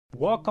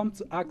Welcome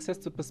to Access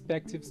to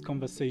Perspectives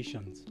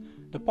Conversations,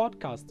 the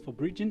podcast for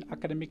bridging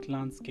academic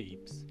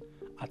landscapes.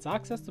 At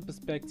Access to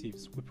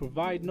Perspectives, we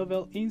provide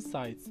novel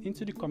insights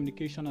into the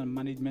communication and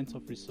management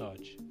of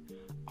research.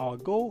 Our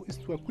goal is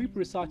to equip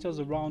researchers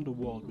around the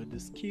world with the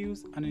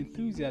skills and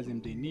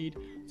enthusiasm they need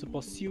to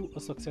pursue a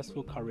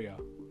successful career.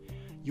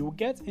 You will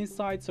get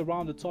insights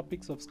around the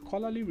topics of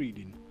scholarly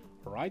reading,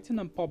 writing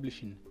and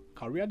publishing,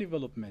 career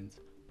development,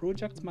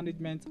 project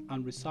management,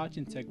 and research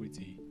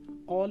integrity,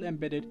 all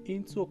embedded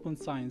into open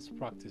science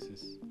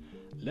practices.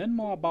 Learn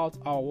more about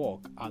our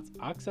work at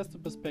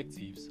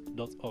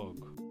accesstoperspectives.org.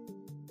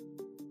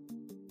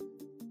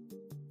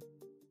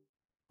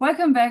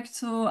 Welcome back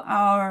to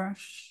our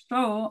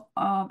show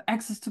of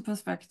Access to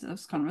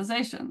Perspectives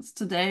Conversations.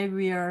 Today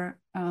we are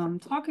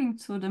talking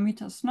to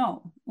Damita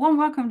Snow. Warm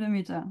welcome,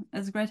 Damita.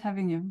 It's great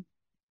having you.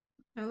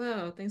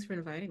 Hello, thanks for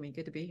inviting me.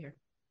 Good to be here.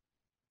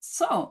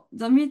 So,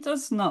 Damita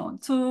Snow,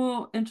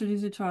 to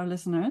introduce you to our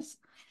listeners,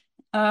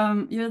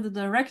 you're the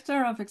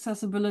Director of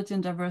Accessibility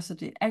and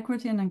Diversity,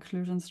 Equity and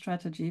Inclusion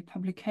Strategy,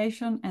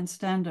 Publication and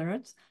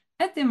Standards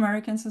at the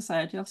American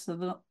Society of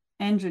Civil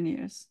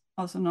Engineers,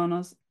 also known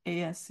as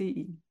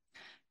ASCE.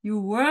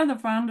 You were the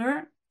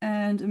founder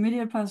and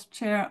immediate past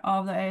chair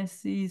of the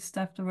ASCE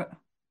Staff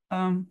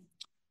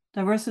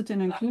Diversity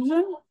and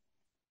Inclusion,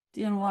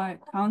 DNY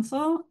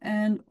Council,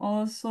 and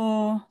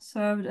also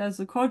served as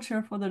a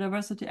co-chair for the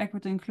Diversity,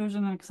 Equity,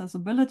 Inclusion, and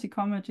Accessibility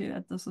Committee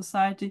at the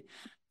Society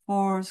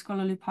for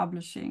Scholarly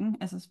Publishing,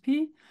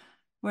 SSP,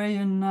 where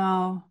you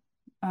now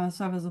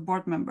serve as a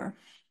board member.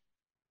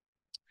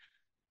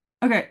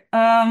 Okay,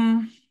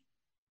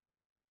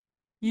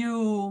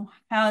 you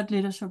held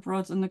leadership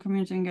roles in the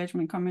Community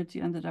Engagement Committee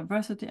and the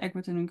Diversity,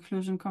 Equity, and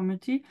Inclusion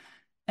Committee,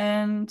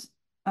 and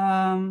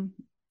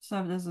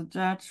served as a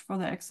judge for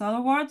the Excel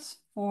Awards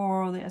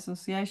for the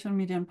Association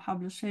Media and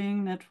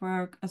Publishing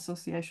Network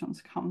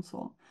Associations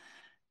Council.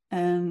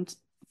 And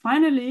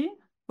finally,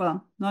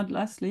 well, not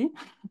lastly,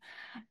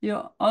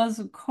 you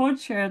also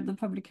co-chaired the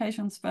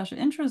Publication Special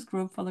Interest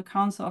Group for the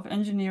Council of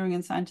Engineering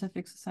and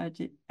Scientific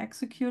Society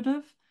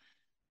Executives,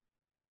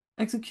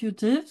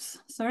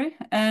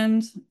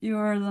 and you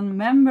were a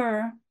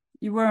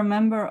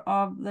member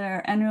of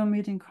their annual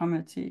meeting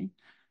committee.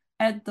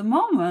 At the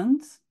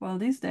moment, well,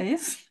 these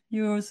days,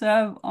 you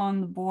serve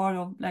on the board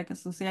of Black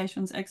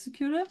Associations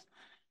Executive,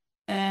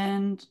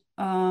 and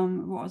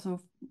were also a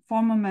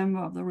former member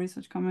of the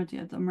research committee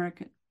at the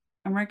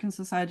American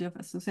Society of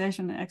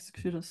Association and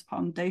Executives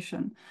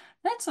Foundation.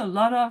 That's a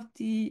lot of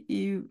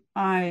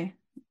DEI,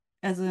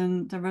 as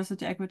in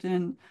diversity, equity,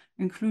 and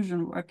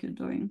inclusion work you're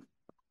doing.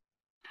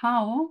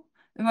 How,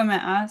 if I may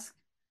ask,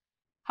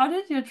 how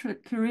did your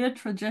career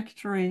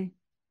trajectory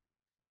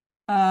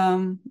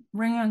bring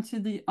you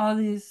into all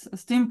these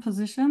esteemed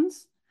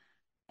positions?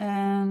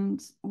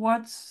 And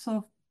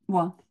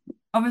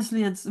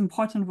obviously it's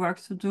important work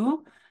to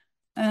do.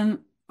 And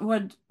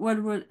what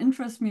would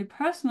interest me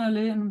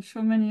personally, and I'm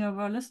sure many of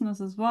our listeners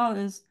as well,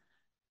 is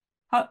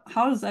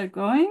how is that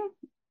going?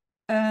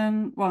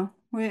 And well,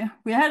 we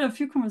had a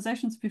few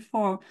conversations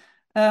before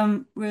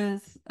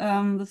with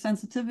the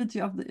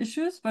sensitivity of the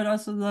issues, but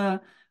also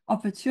the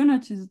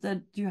opportunities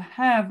that you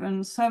have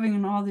in serving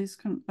in all these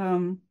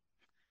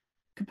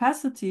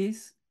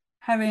capacities,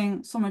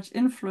 having so much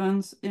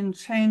influence in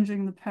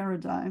changing the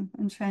paradigm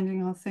and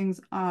changing how things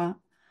are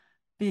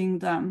being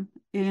done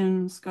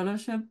in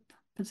scholarship,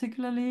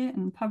 particularly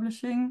in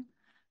publishing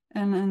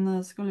and in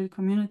the scholarly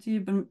community,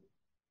 but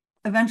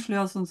eventually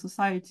also in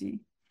society.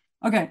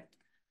 Okay,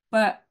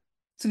 but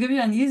to give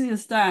you an easier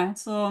start,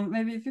 so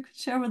maybe if you could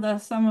share with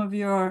us some of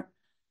your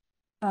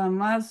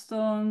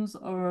milestones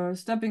or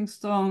stepping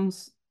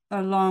stones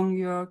along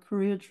your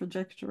career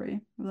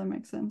trajectory, if that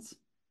makes sense.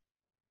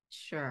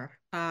 Sure.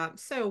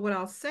 So what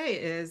I'll say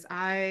is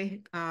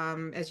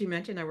as you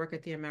mentioned, I work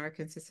at the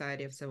American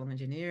Society of Civil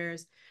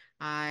Engineers.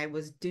 I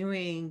was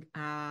doing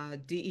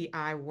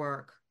DEI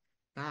work,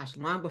 gosh,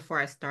 long before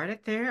I started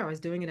there. I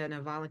was doing it in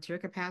a volunteer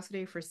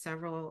capacity for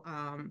several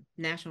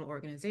national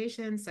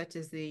organizations, such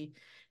as the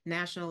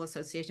National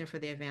Association for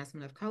the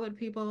Advancement of Colored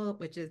People,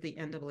 which is the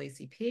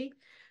NAACP.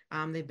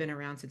 They've been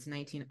around since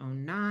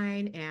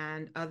 1909,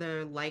 and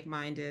other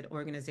like-minded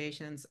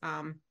organizations.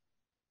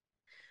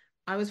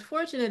 I was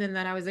fortunate in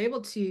that I was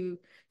able to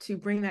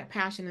bring that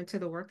passion into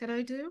the work that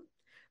I do.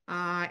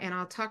 And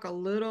I'll talk a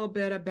little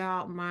bit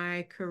about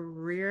my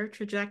career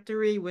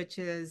trajectory, which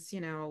is,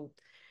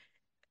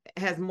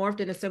 has morphed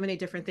into so many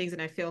different things.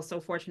 And I feel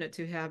so fortunate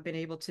to have been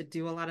able to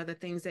do a lot of the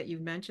things that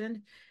you've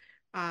mentioned.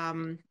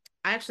 I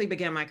actually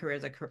began my career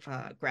as a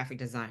graphic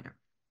designer,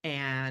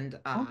 and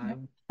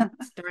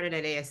started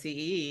at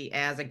ASCE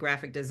as a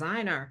graphic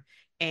designer.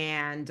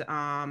 And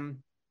I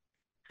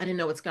didn't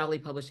know what scholarly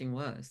publishing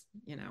was.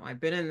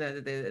 I've been in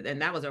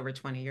and that was over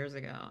 20 years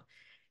ago.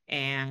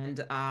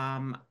 And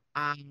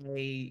I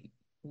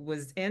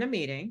was in a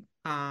meeting,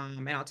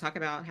 and I'll talk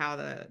about how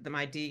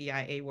my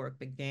DEIA work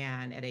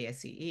began at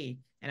ASCE.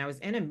 And I was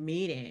in a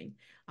meeting.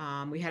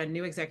 We had a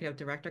new executive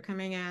director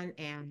coming in,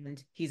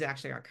 and he's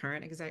actually our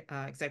current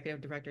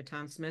executive director,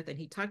 Tom Smith. And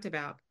he talked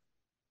about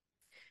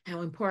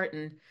how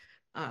important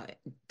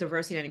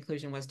diversity and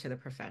inclusion was to the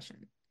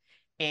profession.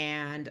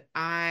 And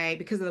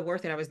because of the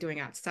work that I was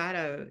doing outside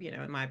of,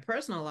 in my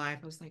personal life,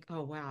 I was like,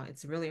 oh, wow,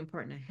 it's really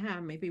important to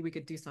have. Maybe we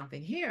could do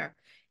something here.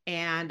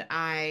 And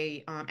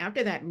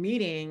after that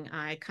meeting,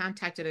 I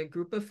contacted a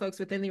group of folks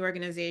within the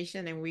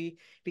organization, and we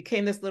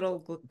became this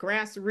little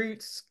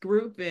grassroots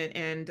group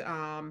and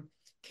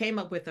came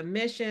up with a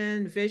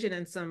mission, vision,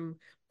 and some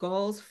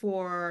goals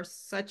for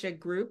such a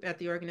group at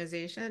the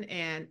organization.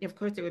 And of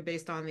course, they were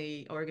based on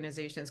the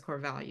organization's core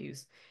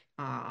values.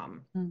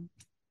 Mm.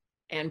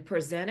 And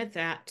presented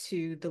that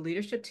to the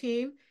leadership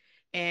team.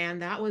 And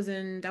that was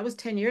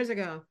 10 years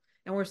ago.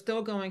 And we're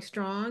still going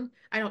strong.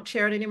 I don't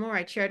chair it anymore.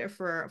 I chaired it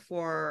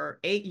for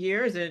 8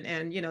 years,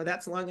 and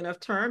that's long enough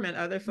term. And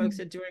other folks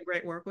are doing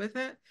great work with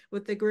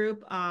the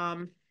group.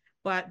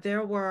 But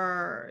there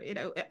were,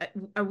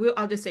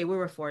 I'll just say we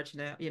were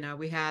fortunate.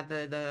 We had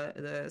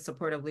the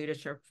supportive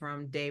leadership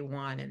from day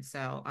one, and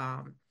so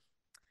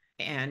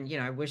and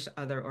I wish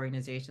other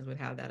organizations would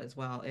have that as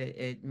well.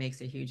 It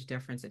makes a huge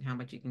difference in how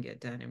much you can get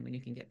done and when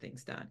you can get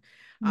things done.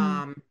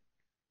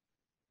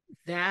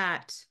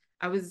 That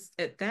I was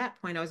at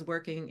that point, I was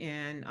working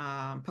in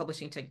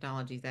publishing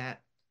technology,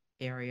 that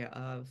area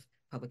of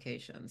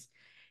publications.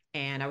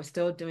 And I was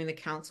still doing the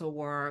council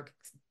work.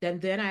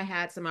 Then I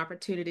had some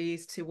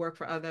opportunities to work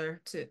for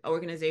other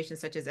organizations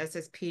such as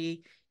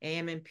SSP,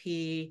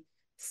 AM&P,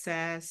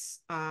 CESSE,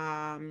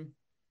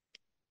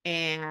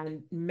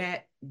 and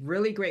met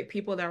really great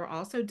people that were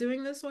also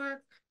doing this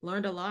work,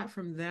 learned a lot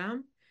from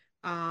them.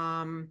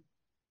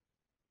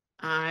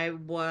 I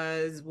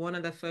was one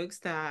of the folks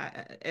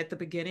that at the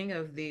beginning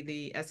of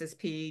the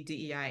SSP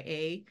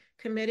DEIA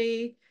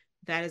committee.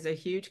 That is a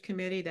huge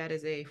committee. That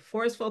is a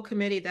forceful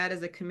committee. That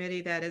is a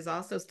committee that is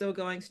also still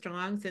going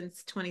strong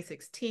since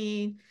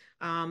 2016.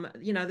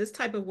 This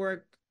type of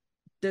work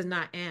does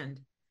not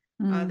end.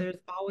 There's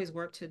always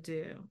work to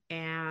do,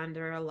 and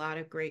there are a lot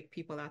of great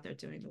people out there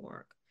doing the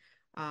work.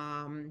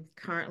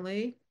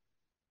 Currently,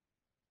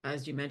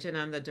 as you mentioned,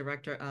 I'm the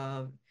director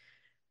of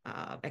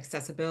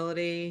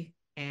accessibility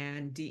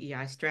and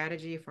DEI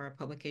strategy for our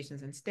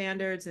publications and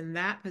standards. And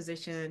that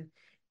position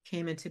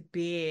came into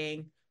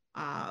being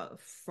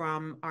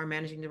from our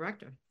managing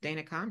director,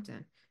 Dana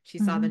Compton. She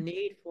saw the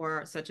need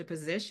for such a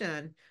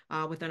position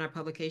within our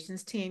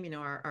publications team,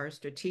 our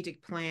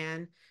strategic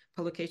plan,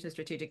 publication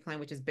strategic plan,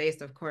 which is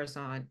based, of course,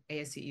 on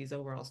ASCE's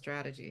overall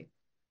strategy.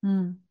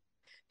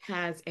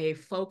 Has a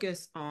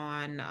focus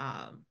on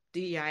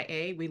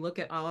DEIA. We look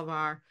at all of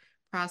our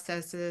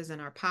processes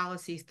and our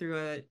policies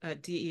through a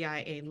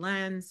DEIA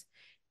lens.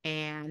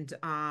 And,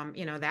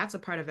 that's a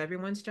part of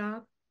everyone's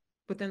job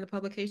within the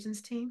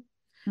publications team.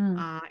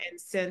 And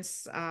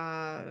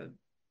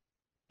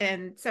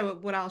so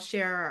what I'll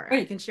share,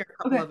 I can share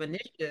a couple of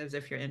initiatives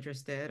if you're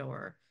interested,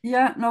 or.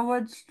 Yeah, no,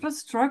 what just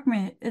struck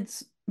me,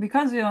 it's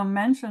because you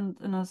mentioned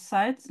in a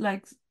site,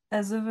 like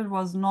as if it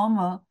was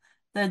normal,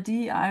 that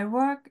DEI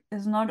work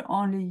is not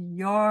only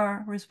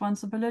your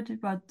responsibility,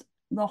 but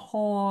the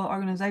whole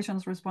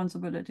organization's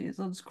responsibility.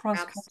 So it's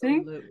cross-cutting.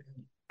 Absolutely.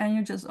 And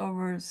you just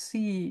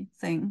oversee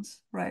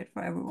things, right,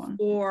 for everyone.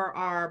 For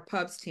our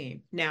pubs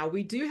team. Now,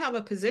 we do have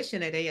a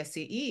position at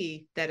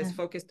ASCE that is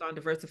focused on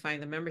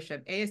diversifying the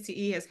membership.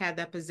 ASCE has had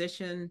that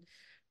position,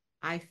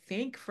 I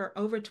think, for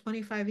over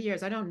 25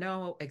 years. I don't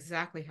know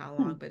exactly how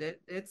long, but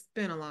it's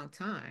been a long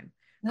time.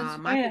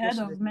 That's way ahead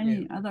of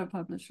many other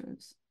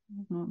publishers,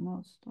 not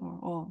most or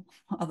all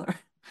other.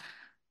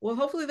 Well,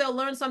 hopefully they'll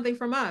learn something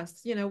from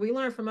us. We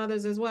learn from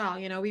others as well.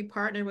 We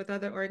partner with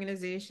other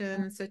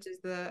organizations such as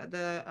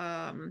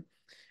the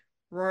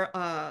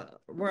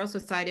Royal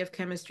Society of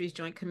Chemistry's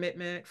Joint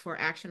Commitment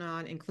for Action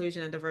on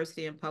Inclusion and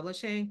Diversity in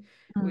Publishing.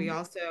 We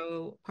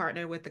also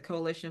partner with the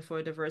Coalition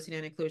for Diversity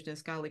and Inclusion in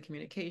Scholarly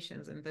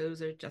Communications, and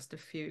those are just a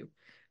few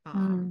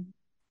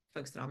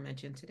folks that I'll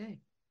mention today.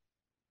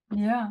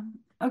 Yeah,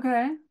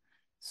 okay.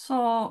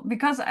 So,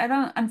 because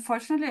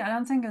unfortunately, I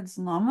don't think it's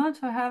normal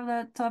to have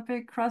that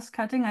topic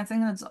cross-cutting. I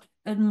think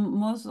it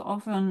most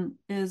often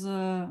is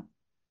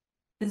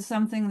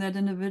something that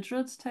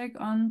individuals take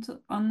on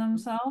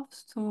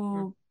themselves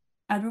to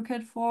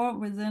advocate for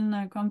within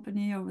a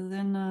company or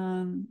within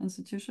an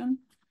institution.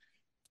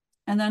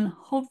 And then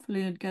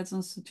hopefully it gets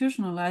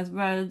institutionalized,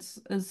 where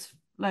it's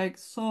like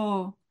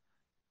so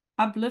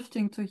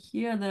uplifting to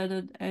hear that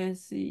at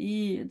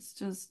ASCE it's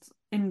just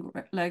in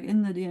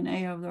the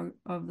DNA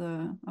of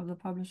the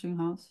publishing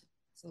house.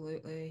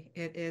 Absolutely.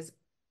 It is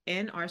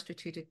in our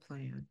strategic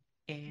plan,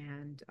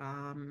 and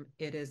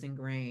it is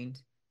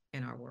ingrained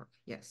in our work.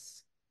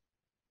 Yes.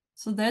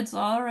 So that's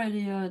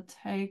already a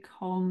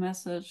take-home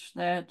message,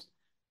 that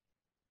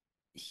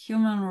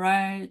human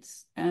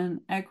rights and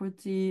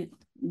equity,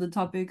 the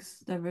topics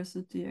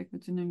diversity,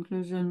 equity, and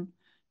inclusion,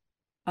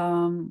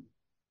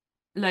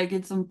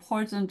 it's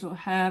important to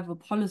have a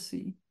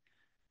policy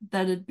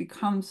that it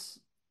becomes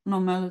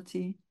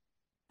normality,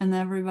 and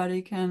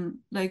everybody can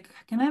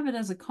have it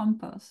as a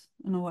compass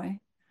in a way.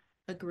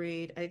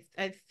 Agreed.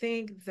 I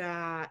think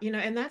that,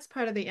 and that's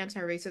part of the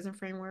anti-racism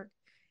framework.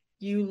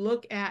 you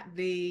look at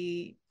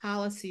the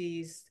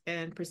policies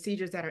and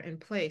procedures that are in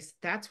place,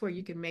 that's where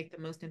you can make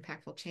the most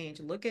impactful change.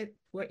 Look at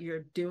what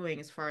you're doing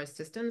as far as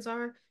systems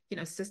are,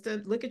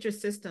 look at your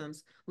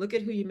systems, look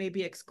at who you may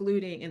be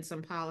excluding in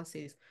some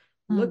policies,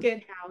 look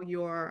at how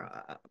you're,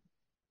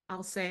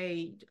 I'll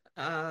say,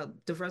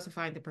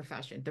 diversifying the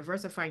profession,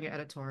 diversifying your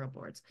editorial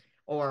boards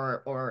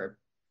or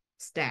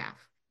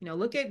staff.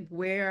 Look at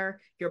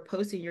where you're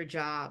posting your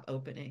job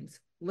openings.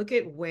 Look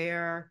at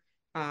where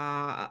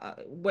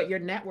what your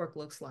network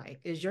looks like.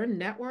 Is your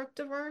network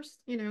diverse?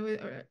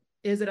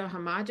 Is it a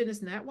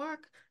homogenous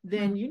network?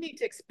 Then you need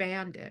to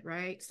expand it,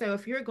 right? So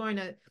if you're going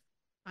to,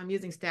 I'm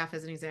using staff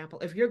as an example.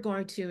 If you're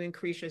going to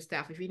increase your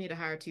staff, if you need to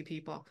hire 2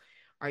 people,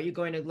 are you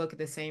going to look at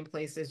the same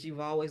places you've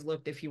always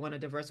looked if you want to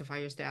diversify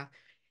your staff?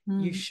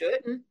 You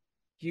shouldn't.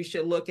 You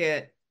should look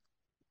at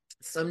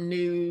some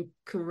new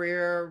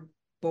career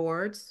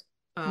boards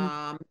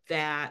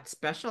that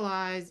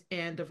specialize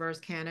in diverse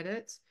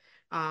candidates.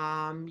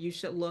 You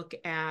should look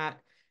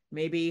at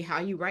maybe how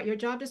you write your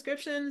job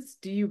descriptions.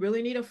 Do you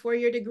really need a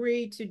 4-year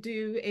degree to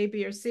do A,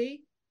 B, or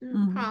C?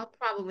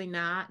 Probably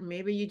not.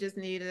 Maybe you just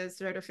need a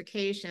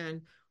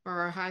certification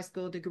or a high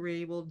school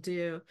degree will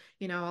do.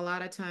 A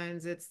lot of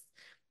times it's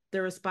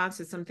the response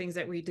to some things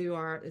that we do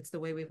it's the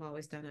way we've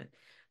always done it.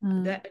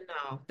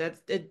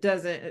 It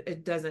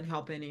doesn't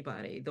help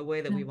anybody. The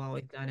way that we've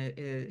always done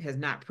it has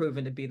not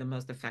proven to be the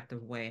most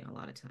effective way a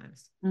lot of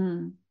times.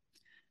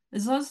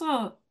 It's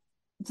also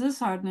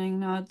disheartening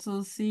now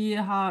to see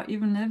how,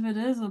 even if it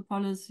is a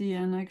policy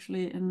and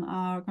actually in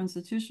our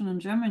constitution in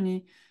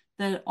Germany,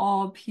 that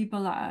all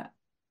people are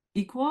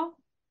equal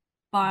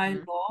by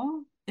law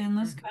in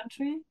this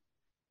country,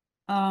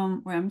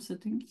 where I'm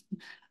sitting.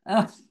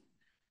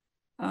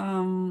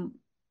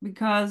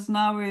 Because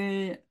now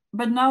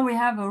we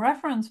have a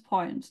reference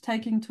point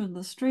taking to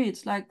the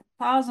streets, like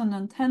thousands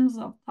and tens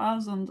of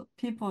thousands of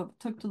people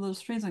took to the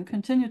streets and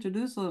continue to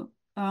do so,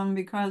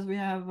 because we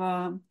have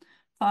a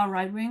far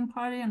right-wing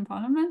party in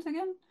parliament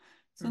again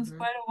since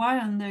quite a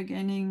while, and they're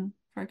gaining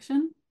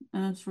traction,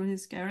 and it's really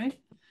scary.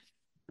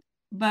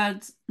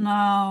 But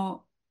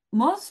now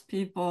most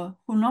people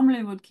who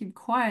normally would keep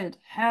quiet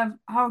have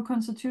our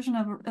constitution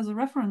as a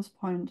reference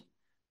point.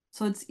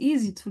 So it's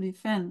easy to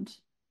defend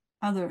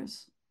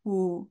others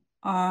who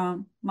are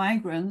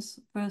migrants,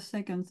 first,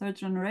 second, third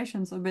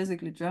generation, so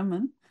basically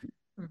German.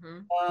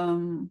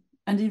 And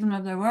even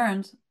if they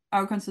weren't,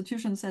 our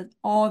constitution said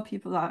all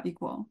people are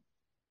equal.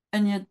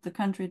 And yet the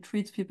country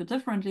treats people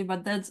differently,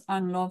 but that's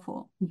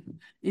unlawful,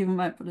 even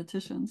by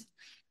politicians.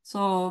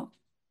 So,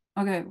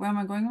 okay, where am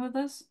I going with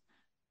this?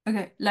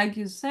 Okay, like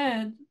you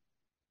said,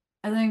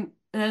 I think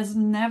there's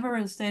never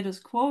a status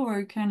quo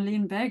where you can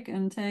lean back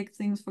and take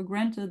things for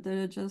granted that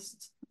it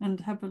just and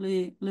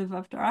happily live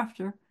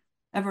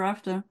ever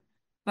after.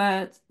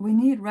 But we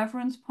need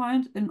reference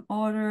point in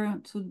order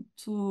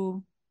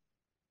to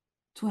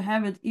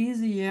have it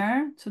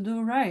easier to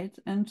do right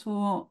and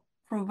to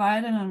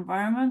provide an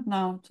environment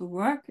now to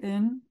work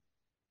in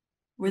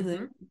with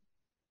it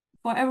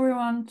for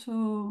everyone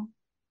to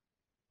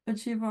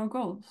achieve our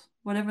goals,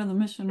 whatever the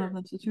mission of the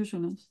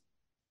institution is.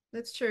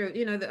 That's true.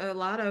 A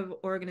lot of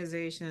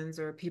organizations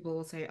or people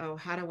will say, oh,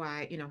 how do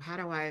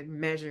I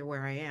measure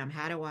where I am?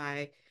 How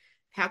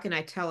can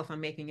I tell if I'm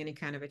making any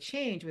kind of a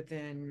change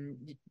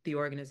within the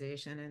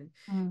organization?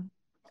 And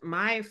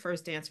my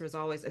first answer is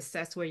always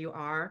assess where you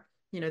are.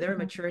 There are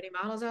maturity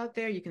models out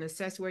there. You can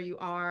assess where you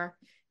are,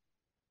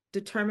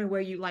 determine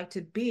where you like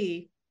to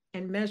be,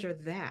 and measure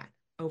that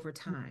over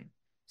time.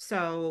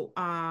 So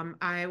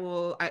I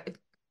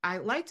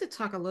like to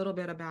talk a little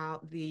bit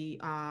about the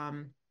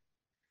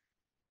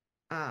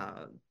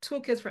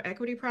Toolkits for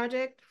Equity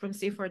project from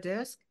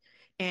C4DISC.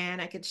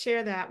 And I could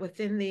share that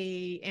within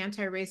the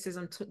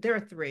anti-racism, there are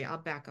 3, I'll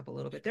back up a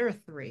little bit. There are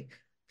 3.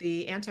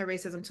 The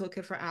Anti-Racism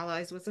Toolkit for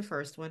Allies was the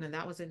first one, and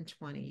that was in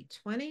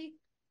 2020.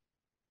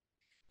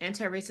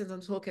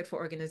 Anti-Racism Toolkit for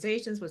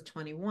Organizations was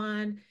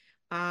 21.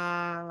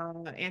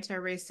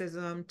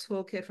 Anti-Racism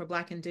Toolkit for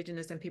Black,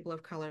 Indigenous, and People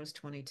of Color was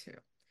 22.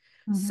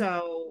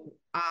 So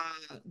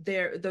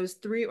those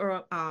 3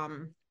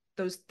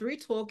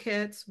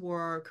 toolkits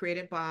were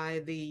created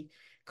by the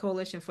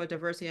Coalition for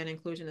Diversity and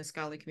Inclusion in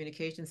Scholarly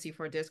Communication,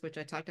 C4DISC, which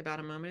I talked about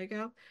a moment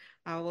ago.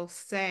 I will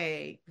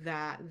say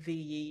that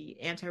the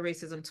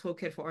Anti-Racism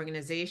Toolkit for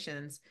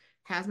Organizations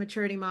has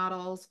maturity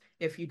models.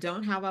 If you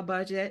don't have a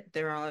budget,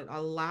 there are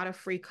a lot of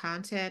free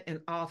content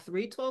in all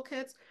 3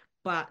 toolkits,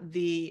 but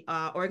the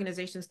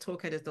Organizations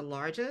Toolkit is the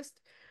largest.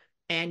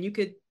 And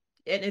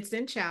it's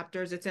in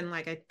chapters. It's in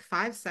like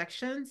 5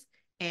 sections.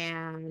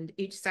 And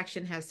each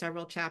section has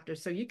several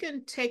chapters. So you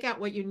can take out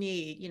what you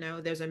need.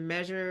 There's a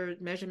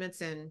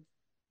measurements and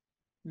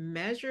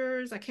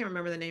measures. I can't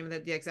remember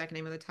the exact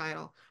name of the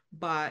title,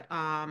 but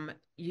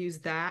use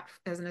that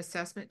as an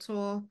assessment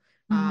tool.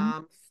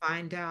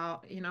 Find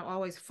out,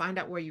 always find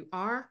out where you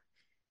are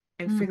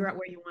and figure out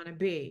where you want to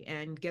be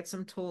and get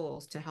some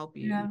tools to help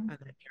you on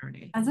that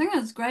journey. I think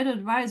it's great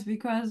advice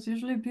because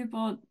usually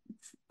people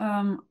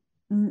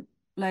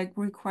like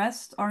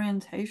request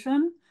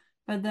orientation,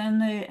 but then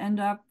they end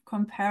up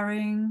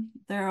comparing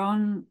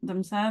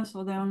themselves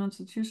or their own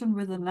institution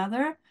with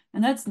another,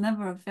 and that's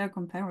never a fair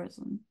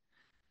comparison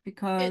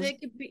because It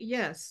could be,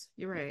 yes,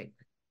 you're right.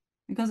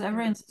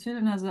 every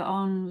institution has their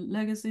own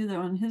legacy, their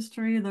own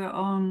history, their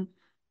own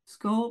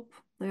scope,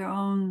 their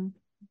own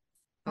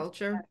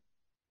Culture.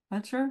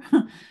 culture.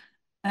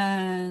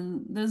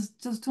 And there's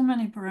just too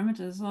many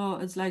parameters. So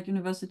it's like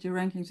university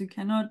rankings. You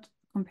cannot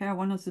compare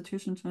one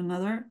institution to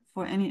another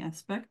for any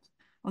aspect,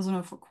 also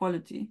not for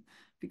quality,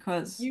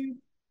 because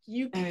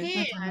You anyways,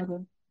 can that's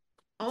another.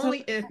 So, only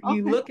if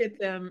you okay, look at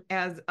them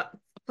as a as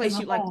place a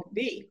you'd like to whole.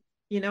 be,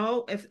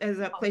 if as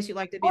a place you'd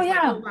like to be. Oh It's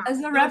like, oh yeah, wow, as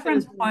a so and so is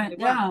reference doing point.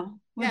 really well. Yeah,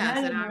 with Yes, that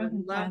and as a I would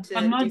reference love point,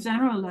 but to not do some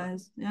more.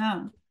 generalized.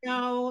 Yeah.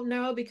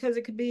 No, because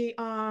it could be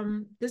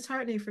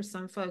disheartening for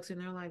some folks,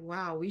 and they're like,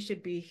 wow, we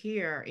should be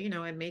here,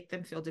 and make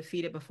them feel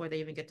defeated before they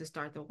even get to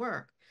start the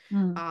work.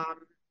 Mm. Um,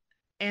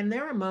 and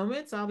there are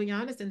moments, I'll be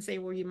honest and say,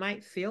 where you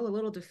might feel a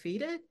little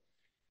defeated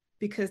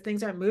because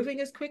things aren't moving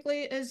as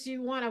quickly as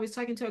you want. I was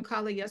talking to a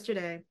colleague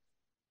yesterday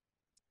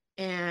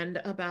and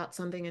about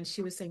something, and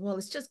she was saying, well,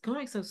 it's just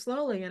going so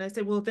slowly. And I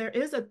said, well, there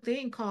is a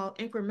thing called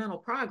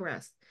incremental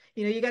progress.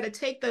 You got to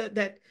take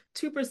that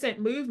 2%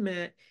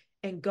 movement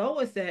and go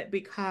with it,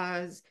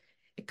 because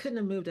it couldn't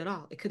have moved at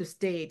all. It could have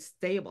stayed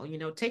stable.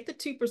 Take the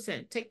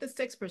 2%, take the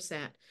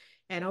 6%,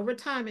 and over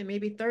time it may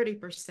be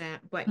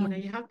 30%, but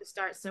Mm. you have to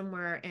start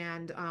somewhere.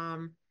 And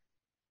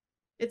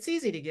it's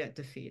easy to get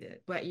defeated,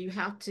 but you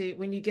have to,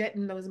 when you get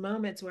in those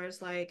moments where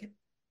it's like,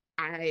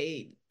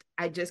 I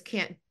I just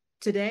can't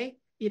today.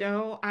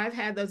 I've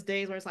had those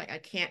days where it's like I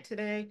can't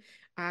today.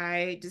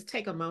 I just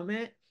take a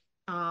moment,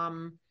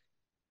 um,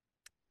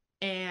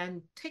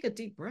 and take a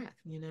deep breath.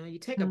 You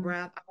take a Mm.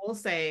 breath. I will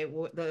say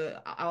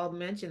I'll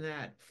mention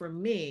that for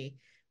me,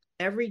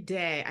 every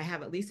day I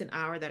have at least an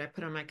hour that I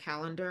put on my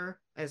calendar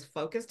as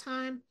focus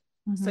time,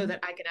 so Mm-hmm.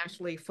 that I can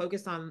actually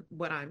focus on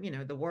what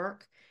the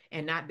work,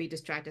 and not be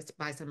distracted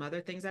by some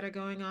other things that are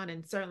going on,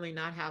 and certainly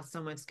not have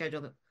someone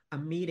schedule a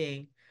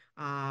meeting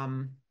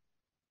um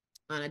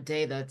on a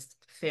day that's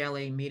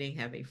fairly meeting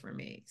heavy for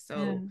me. Yeah.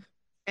 So,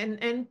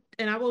 and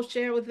I will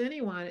share with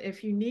anyone,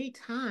 if you need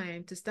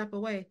time to step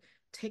away,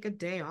 take a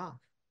day off.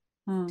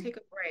 Mm. Take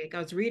a break. I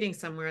was reading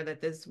somewhere that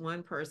this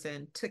one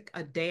person took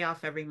a day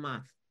off every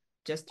month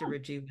just to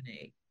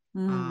rejuvenate.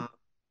 Mm.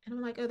 And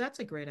I'm like, oh, that's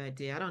a great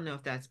idea. I don't know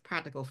if that's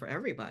practical for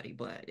everybody,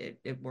 but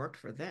it worked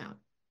for them.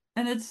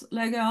 And it's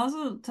like I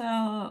also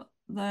tell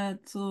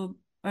that to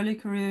early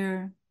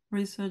career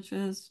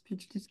researchers,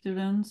 PhD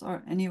students,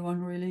 or anyone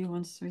really who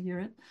wants to hear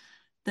it,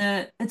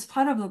 that it's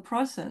part of the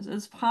process.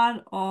 It's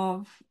part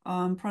of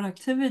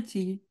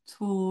productivity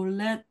to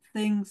let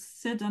things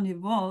sit and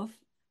evolve.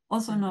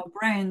 Also in our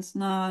brains.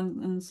 Now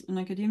in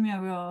academia,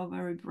 we are all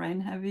very brain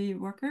heavy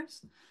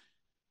workers.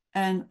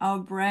 And our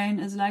brain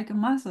is like a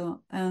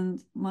muscle.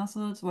 And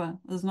muscles,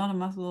 well, it's not a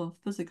muscle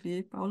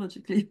physically,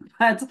 biologically,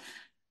 but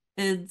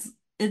it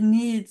it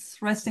needs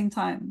resting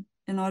time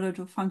in order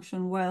to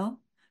function well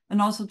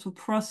and also to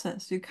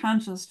process. You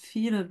can't just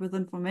feed it with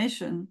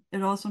information.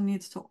 It also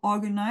needs to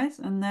organize,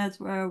 and that's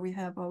where we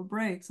have our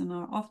breaks and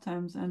our off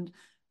times and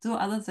do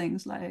other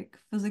things like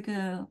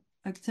physical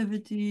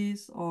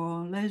activities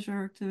or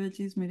leisure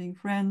activities, meeting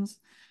friends,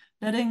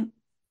 letting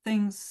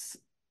things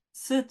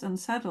sit and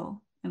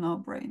settle in our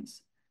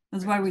brains.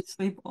 That's why we Right.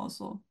 sleep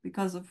also,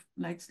 because of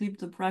like sleep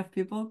deprived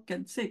people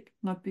get sick,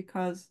 not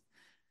because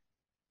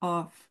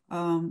of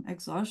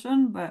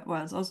exhaustion, but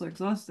well, it's also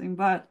exhausting,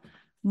 but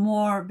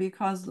more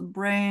because the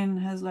brain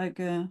has like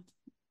a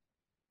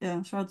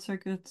short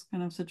circuit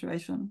kind of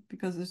situation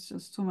because it's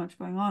just too much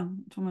going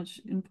on, too much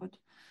input.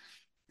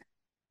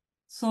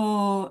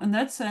 So in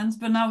that sense,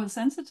 but now with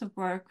sensitive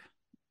work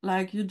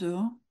like you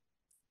do,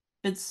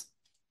 it's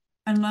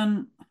and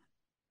then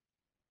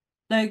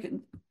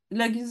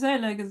like you say,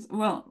 like it's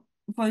well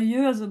for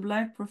you as a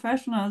Black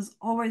professional, it's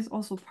always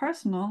also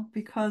personal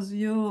because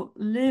you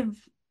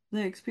live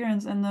the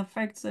experience and the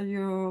facts that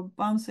you're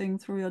bouncing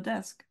through your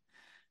desk.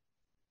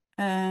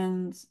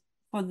 And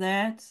for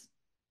that,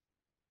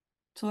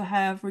 to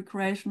have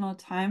recreational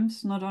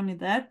times, not only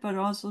that, but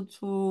also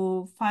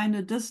to find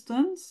a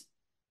distance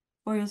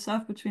for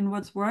yourself between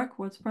what's work,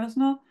 what's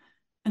personal.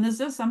 And is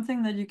this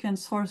something that you can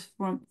source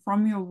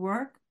from your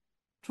work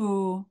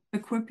to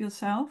equip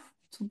yourself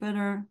to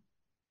better,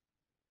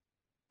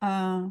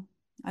 uh,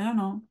 I don't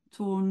know,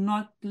 to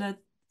not let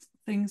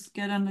things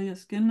get under your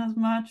skin as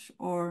much,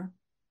 or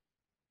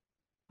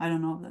I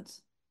don't know,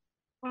 that's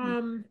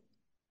Um,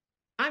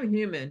 I'm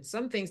human.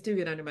 Some things do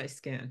get under my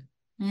skin.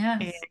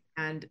 yes.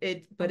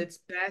 But it's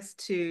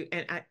best to,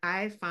 and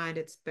I find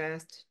it's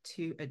best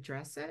to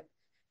address it.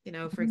 For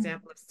Mm.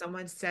 example, if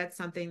someone said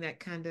something that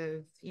kind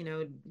of,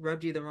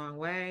 rubbed you the wrong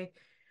way,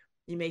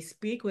 you may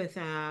speak with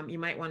them. You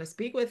might want to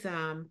speak with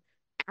them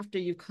after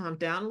you've calmed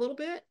down a little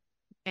bit.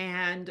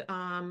 And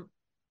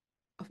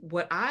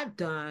what I've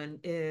done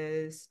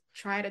is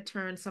try to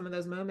turn some of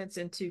those moments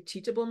into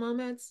teachable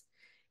moments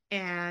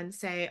and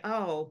say,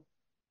 oh,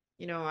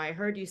 I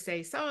heard you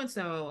say so and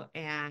so,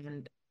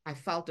 and I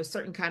felt a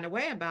certain kind of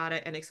way about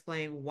it, and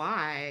explain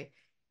why.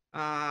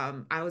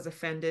 I was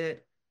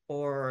offended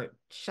or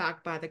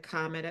shocked by the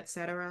comment,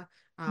 etc.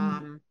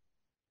 Mm.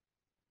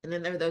 And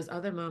then there are those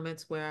other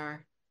moments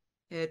where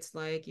it's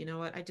like, you know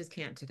what, I just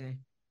can't today.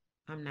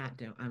 I'm not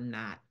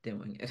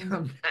doing it. Mm.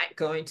 I'm not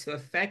going to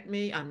affect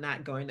me. I'm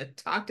not going to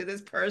talk to this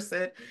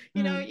person.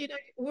 Mm.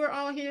 We're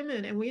all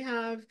human and we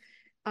have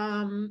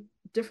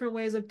different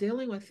ways of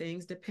dealing with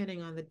things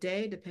depending on the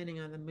day, depending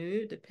on the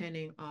mood,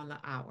 depending on the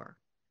hour.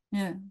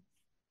 Yeah.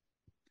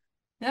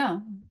 Yeah,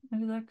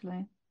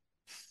 exactly.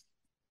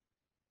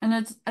 And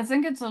I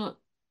think it's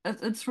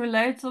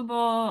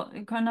relatable.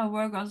 It kind of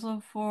work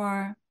also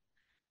for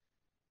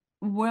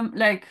women.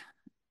 Like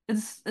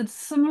it's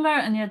similar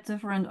and yet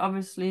different,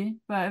 obviously.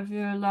 But if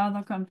you allow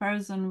the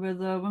comparison with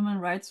the women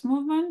rights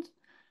movement,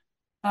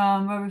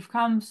 where we've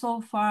come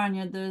so far and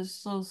yet there's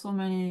so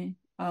many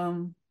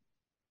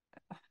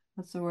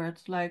what's the word?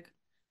 Like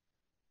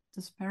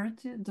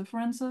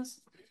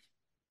differences.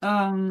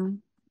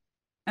 Um,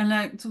 and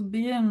like to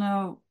be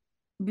a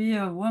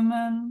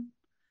woman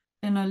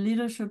in a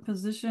leadership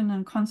position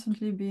and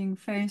constantly being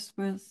faced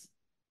with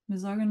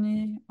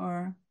misogyny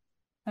or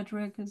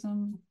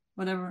patriarchism,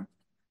 whatever.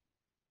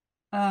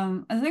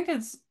 I think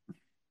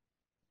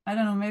I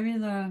don't know, maybe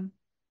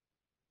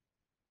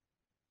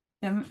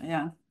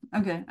yeah.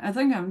 Okay, I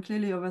think I'm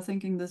clearly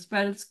overthinking this,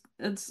 but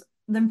it's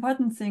the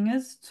important thing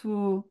is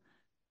to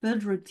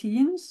build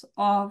routines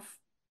to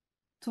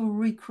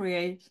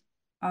recreate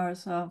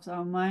ourselves,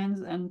 our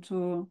minds, and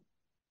to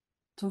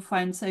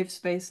find safe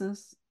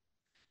spaces,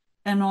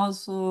 and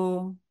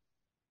also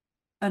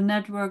a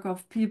network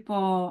of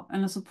people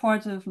and a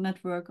supportive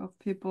network of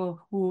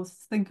people who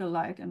think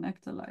alike and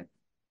act alike.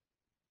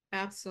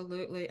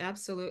 Absolutely,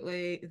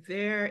 absolutely.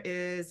 There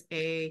is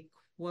a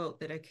quote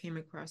that I came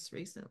across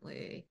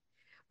recently.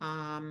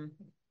 Um,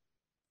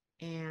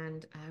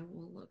 and I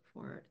will look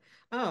for it.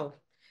 Oh,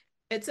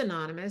 it's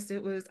anonymous.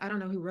 It was, I don't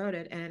know who wrote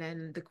it.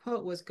 And the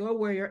quote was, go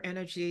where your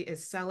energy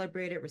is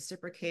celebrated,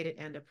 reciprocated,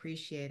 and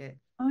appreciated.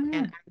 Oh And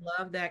yeah.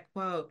 I love that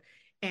quote.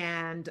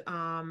 And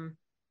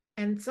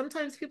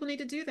sometimes people need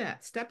to do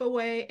that. Step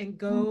away and Mm.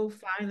 go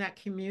find that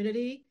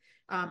community.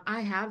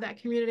 I have that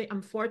community.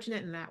 I'm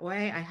fortunate in that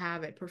way. I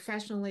have it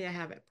professionally, I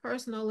have it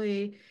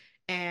personally.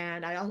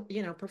 And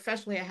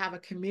professionally, I have a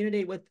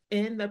community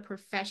within the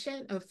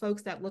profession of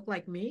folks that look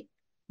like me.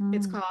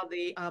 It's Mm. called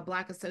the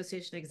Black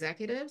Association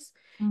Executives,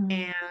 Mm.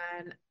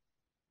 and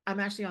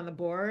I'm actually on the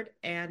board.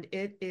 And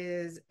it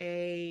is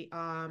a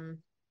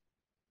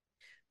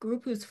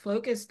group who's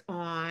focused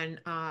on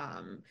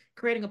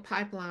creating a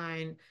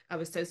pipeline of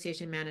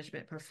association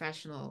management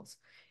professionals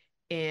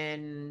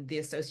in the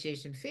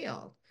association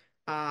field.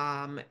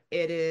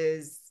 It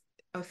is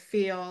a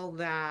field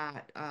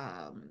that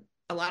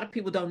a lot of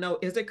people don't know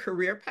is a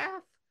career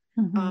path,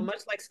 Mm-hmm.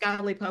 much like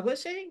scholarly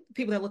publishing,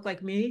 people that look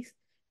like me.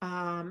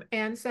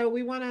 And so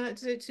we want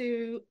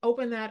to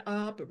open that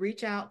up,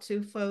 reach out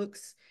to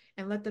folks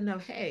and let them know,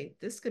 hey,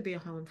 this could be a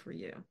home for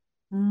you.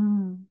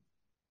 Mm.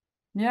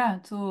 Yeah,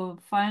 to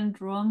find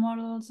role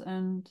models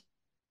and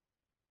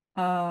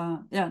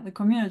yeah, the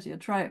community, a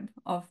tribe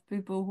of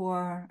people who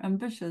are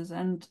ambitious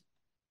and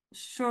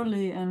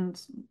surely and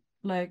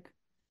like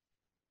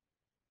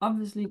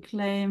obviously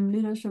claim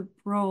leadership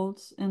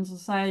roles in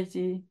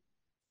society,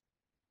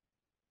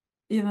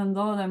 even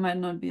though there might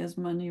not be as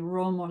many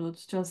role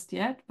models just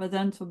yet, but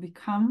then to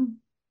become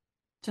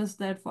just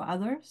that for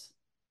others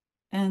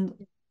and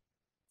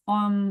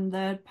on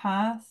that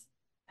path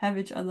have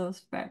each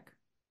other's back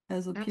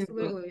as a peer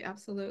group. Absolutely,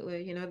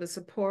 absolutely. The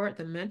support,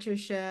 the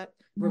mentorship,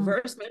 Mm.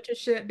 reverse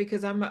mentorship,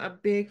 because I'm a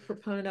big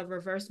proponent of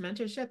reverse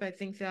mentorship. I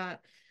think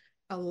that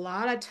a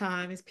lot of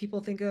times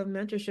people think of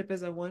mentorship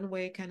as a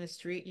one-way kind of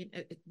street.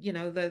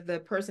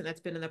 The person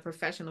that's been in the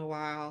profession a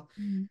while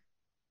Mm.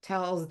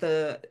 tells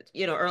the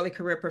early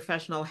career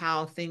professional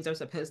how things are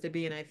supposed to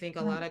be, and I think a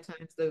Yeah. lot of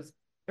times those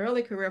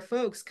early career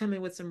folks come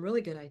in with some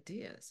really good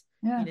ideas.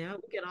 Yeah.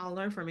 We can all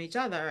learn from each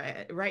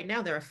other. Right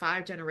now there are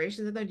 5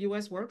 generations of the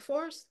U.S.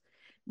 workforce,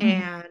 Mm.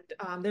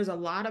 and there's a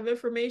lot of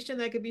information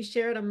that could be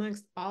shared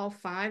amongst all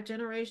 5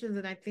 generations,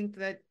 and I think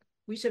that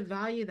we should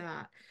value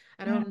that.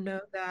 I Yeah. don't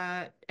know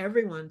that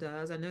everyone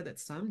does. I know that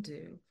some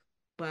do,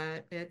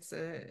 but it's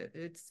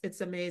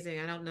amazing.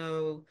 I don't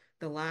know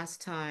the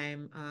last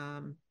time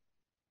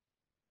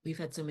we've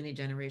had so many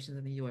generations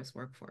in the US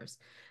workforce.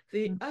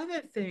 The Mm.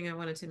 other thing I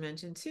wanted to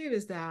mention too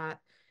is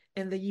that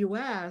in the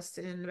US,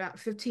 in about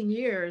 15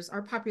 years,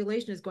 our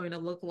population is going to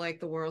look like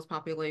the world's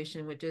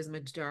population, which is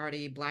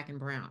majority Black and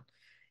brown.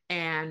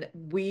 And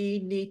we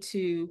need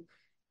to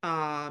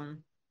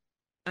um,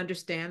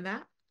 understand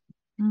that.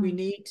 We Mm.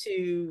 need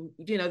to,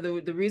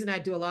 the reason I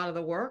do a lot of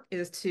the work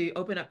is to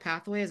open up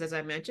pathways, as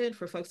I mentioned,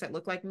 for folks that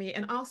look like me.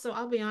 And also,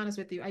 I'll be honest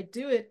with you, I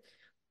do it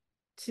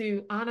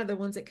to honor the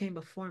ones that came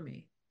before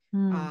me.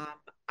 Mm. Um,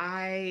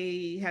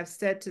 I have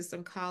said to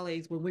some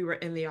colleagues when we were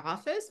in the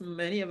office,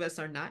 many of us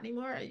are not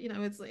anymore.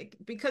 It's like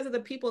because of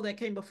the people that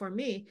came before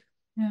me,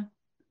 Yeah.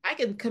 I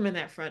can come in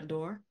that front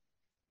door.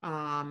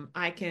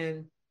 I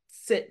can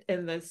sit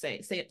in the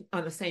same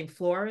on the same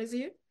floor as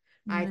you.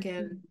 I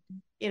can, Exactly.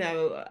 you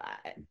know,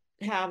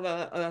 have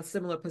a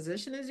similar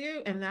position as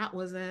you, and that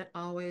wasn't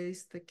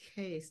always the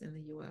case in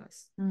the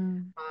US.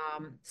 Mm.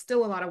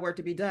 Still a lot of work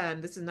to be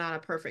done. This is not a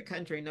perfect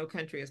country. No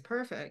country is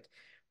perfect,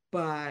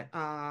 but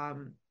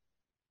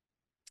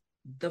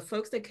the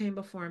folks that came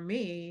before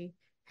me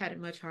had it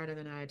much harder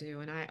than I do,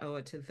 and I owe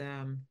it to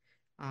them.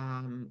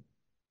 Um,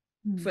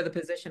 Mm. for the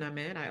position I'm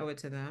in, I owe it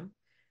to them.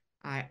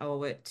 I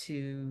owe it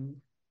to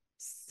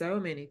so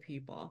many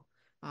people.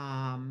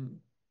 And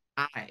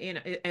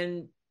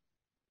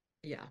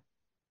yeah,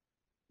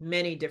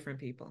 many different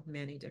people.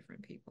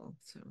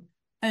 So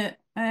I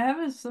have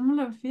a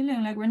similar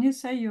feeling. Like when you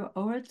say you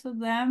owe it to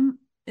them,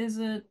 is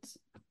it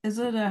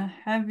a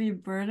heavy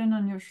burden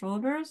on your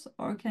shoulders,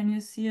 or can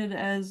you see it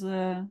as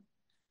a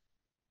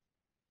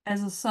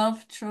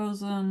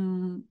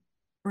self-chosen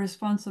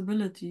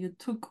responsibility you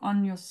took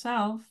on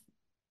yourself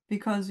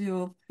because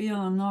you feel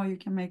or know you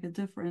can make a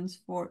difference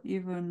for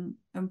even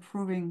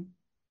improving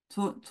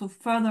to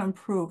further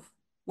improve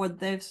what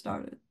they've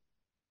started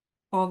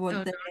or oh what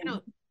no, they, I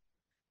don't.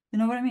 you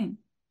know what I mean?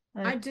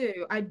 I Like,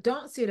 do. I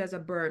don't see it as a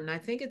burden. I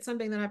think it's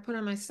something that I put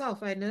on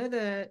myself. I know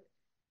that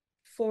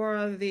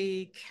for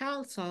the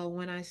council,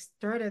 when I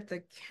started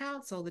the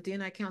council, the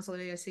DNI council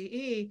at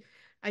ASCE,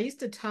 I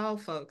used to tell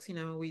folks,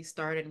 we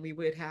started and we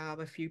would have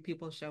a few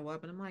people show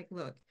up. And I'm like,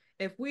 look,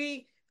 if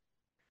we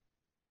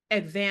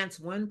advance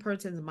one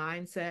person's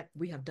mindset,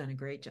 we have done a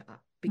great job,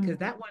 because mm-hmm,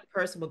 that one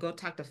person will go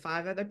talk to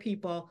five other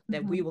people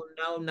that we mm-hmm, will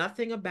know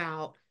nothing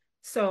about.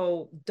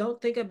 So don't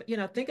think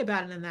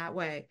about it in that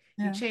way.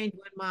 You yeah, change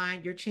one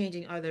mind, you're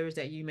changing others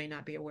that you may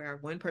not be aware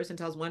of. One person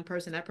tells one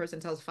person, that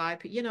person tells five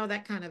people,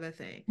 that kind of a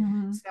thing.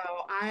 mm-hmm, So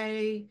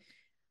I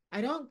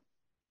don't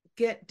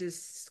get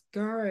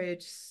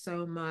discouraged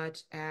so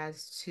much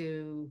as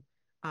to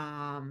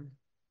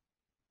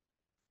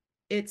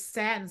it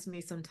saddens me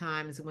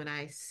sometimes when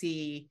I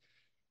see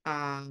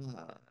uh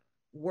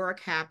work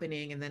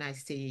happening and then I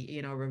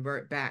see,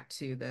 revert back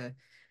to the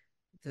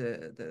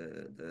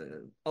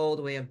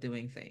old way of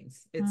doing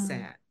things. It's mm,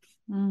 sad.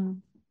 mm,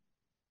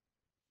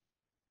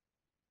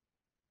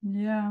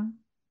 yeah.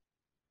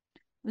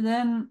 But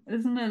then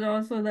isn't it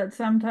also that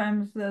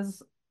sometimes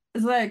it's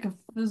like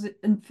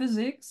in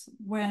physics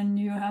when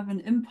you have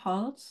an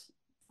impulse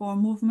for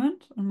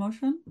movement and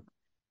motion,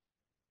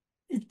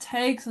 it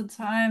takes a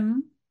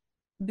time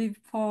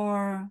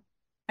before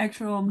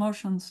actual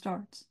motion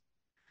starts.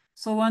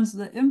 So once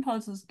the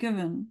impulse is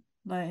given,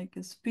 like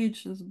a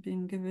speech is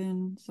being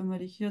given,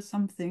 somebody hears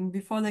something,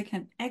 before they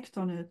can act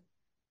on it,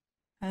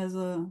 has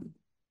a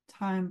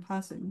time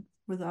passing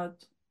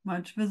without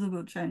much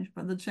visible change,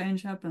 but the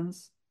change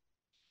happens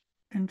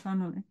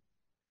internally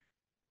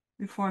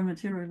before it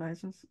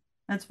materializes.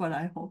 That's what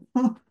I hope.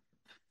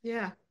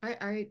 Yeah,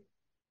 I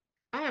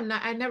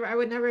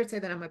would never say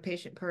that I'm a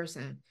patient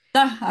person.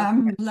 But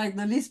I'm like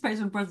the least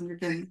patient person you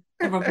can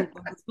ever be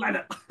on this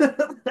planet.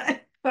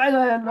 Try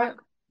to I,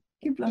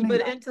 keep learning but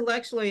that.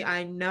 intellectually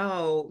I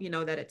know,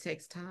 that it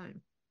takes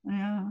time.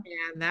 Yeah.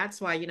 And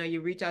that's why,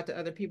 you reach out to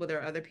other people. There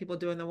are other people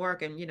doing the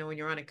work. And, when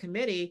you're on a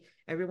committee,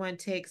 everyone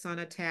takes on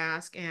a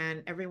task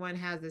and everyone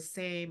has the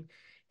same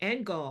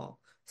end goal.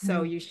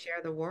 So Mm. you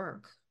share the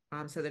work,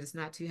 so that it's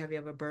not too heavy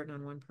of a burden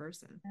on one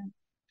person.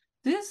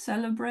 Do you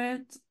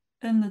celebrate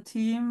in the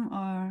team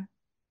or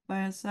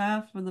by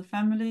yourself with the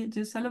family? Do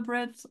you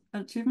celebrate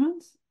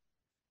achievements?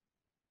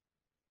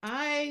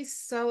 I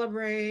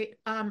celebrate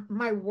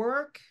my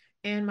work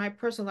and my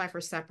personal life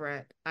are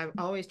separate. I've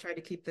always tried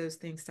to keep those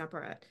things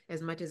separate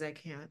as much as I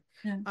can.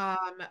 Yeah.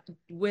 Um,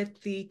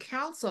 with the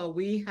council,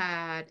 we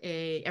had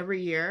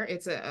every year,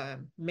 it's a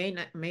May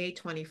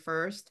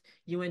 21st,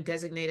 UN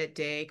designated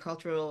day,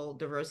 Cultural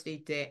Diversity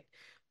Day,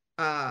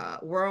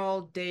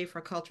 World Day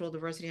for Cultural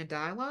Diversity and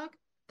Dialogue.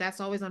 That's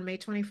always on May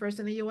 21st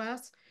in the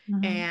US.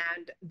 Mm-hmm.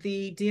 And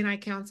the DNI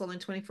Council in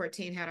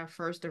 2014 had our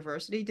first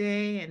Diversity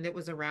Day, and it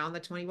was around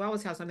we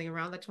always have something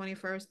around the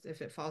 21st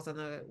if it falls on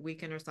the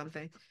weekend or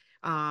something,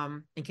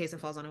 in case it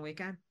falls on a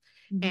weekend.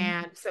 Mm-hmm.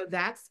 And so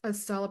that's a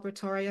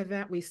celebratory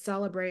event. We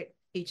celebrate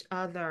each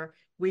other.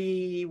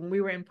 When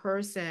we were in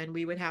person,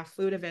 we would have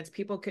food events.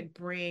 People could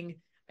bring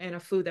in a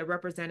food that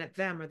represented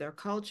them or their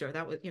culture.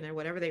 That was,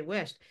 whatever they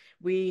wished.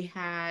 We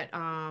had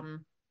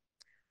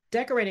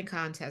decorating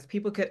contests.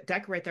 People could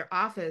decorate their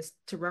office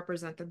to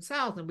represent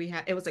themselves. And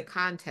it was a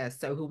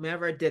contest. So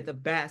whomever did the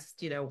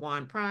best,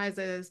 won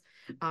prizes.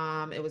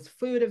 It was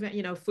food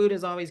event, food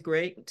is always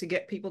great to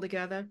get people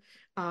together.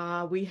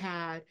 We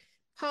had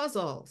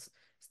puzzles.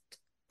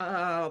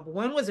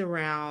 One was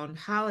around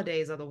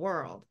holidays of the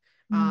world.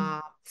 Mm-hmm.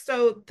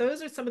 So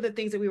those are some of the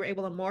things that we were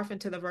able to morph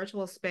into the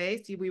virtual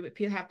space. We would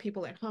have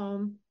people at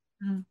home,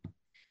 in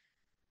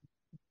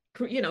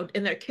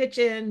their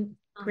kitchen,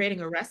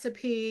 creating a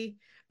recipe.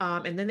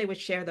 And then they would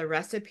share the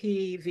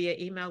recipe via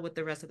email with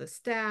the rest of the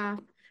staff.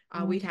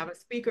 We'd have a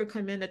speaker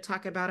come in to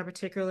talk about a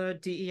particular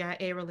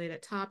DEIA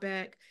related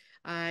topic.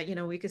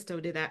 We could still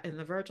do that in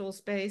the virtual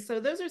space. So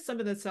those are some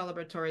of the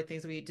celebratory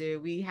things we do.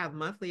 We have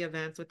monthly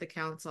events with the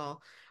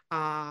council.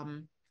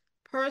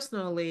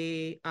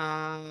 Personally,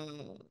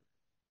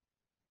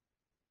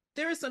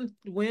 there are some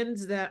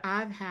wins that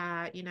I've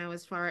had,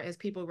 as far as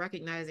people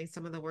recognizing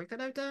some of the work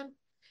that I've done.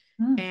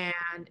 Mm.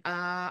 And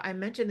I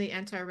mentioned the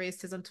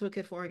Anti-Racism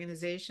Toolkit for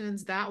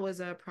Organizations. That was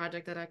a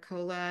project that I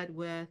co-led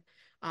with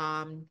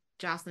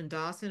Jocelyn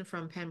Dawson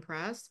from Penn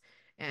Press.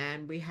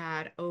 And we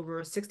had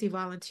over 60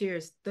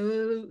 volunteers.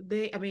 Though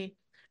I mean,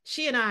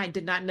 she and I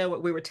did not know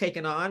what we were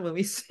taking on when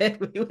we said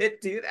we would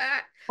do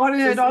that.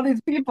 Coordinate Because all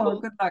these people.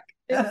 people, Good luck.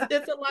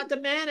 it's a lot to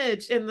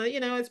manage, and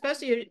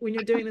especially when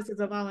you're doing this as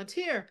a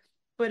volunteer.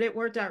 But it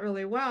worked out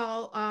really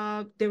well.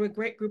 They were a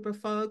great group of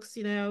folks.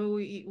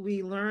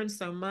 We learned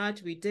so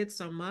much, we did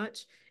so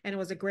much, and it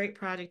was a great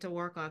project to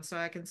work on. So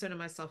I consider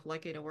myself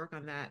lucky to work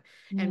on that.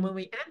 And Mm. when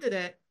we ended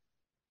it,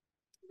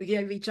 we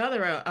gave each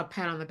other a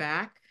pat on the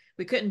back.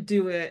 We couldn't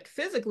do it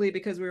physically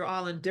because we were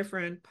all in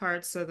different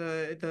parts of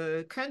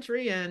the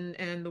country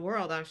and the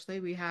world. Actually,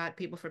 we had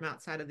people from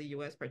outside of the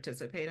U.S.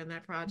 participate in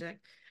that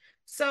project.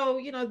 So,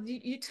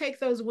 you take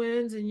those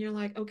wins and you're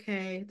like,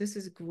 okay, this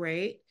is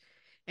great.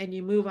 And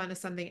you move on to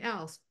something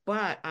else.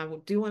 But I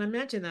do want to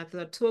mention that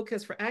the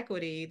toolkits for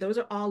equity, those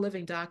are all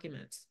living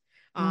documents.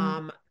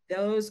 Mm.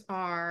 Those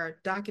are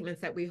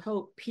documents that we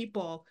hope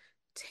people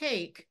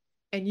take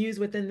and use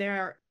within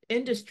their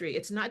industry.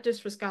 It's not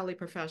just for scholarly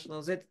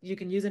professionals. You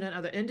can use it in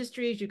other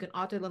industries. You can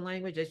alter the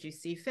language as you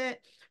see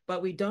fit,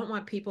 but we don't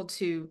want people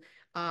to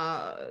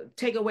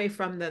take away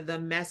from the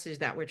message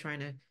that we're trying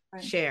to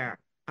Right. share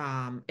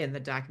in the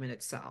document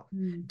itself.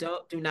 Mm.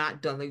 Do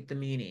not dilute the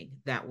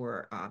meaning that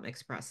we're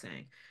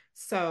expressing.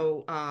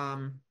 So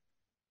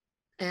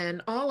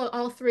and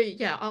all three,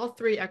 yeah, all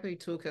three equity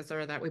toolkits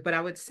are that way. But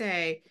I would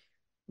say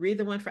read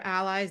the one for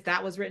allies.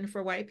 That was written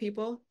for white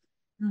people.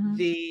 Mm-hmm.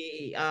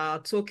 The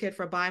toolkit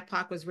for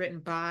BIPOC was written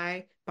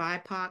by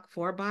BIPOC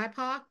for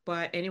BIPOC,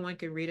 but anyone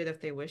can read it if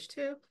they wish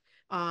to.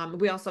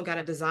 We also got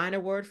a design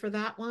award for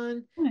that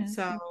one. Yes.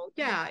 So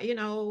yeah,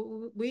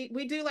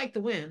 we do like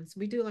the wins.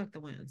 We do like the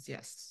wins,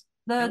 yes.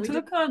 The And we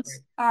do. toolkits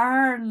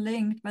are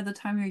linked by the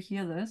time you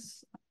hear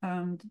this,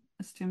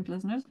 esteemed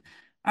listeners,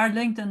 are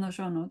linked in the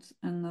show notes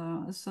and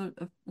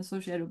the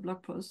associated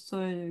blog posts.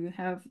 So you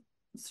have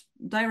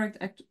direct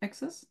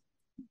access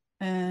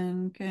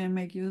and can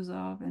make use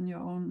of in your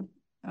own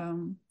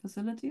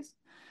facilities.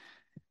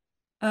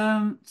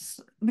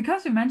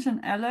 Because you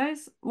mentioned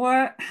allies,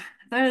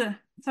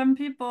 some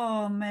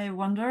people may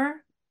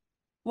wonder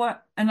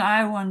and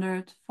I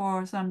wondered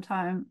for some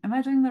time, am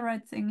I doing the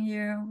right thing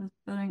here with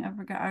building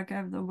Africa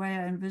Archive the way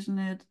I envision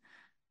it?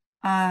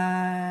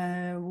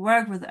 I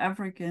work with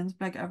Africans,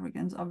 Black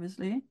Africans,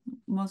 obviously,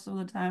 most of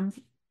the time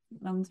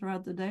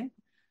throughout the day.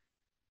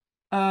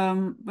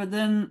 But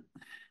then,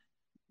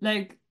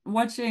 like,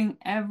 watching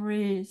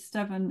every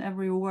step and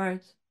every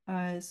word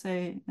I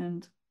say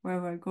and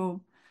wherever I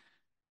go.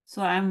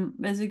 So I'm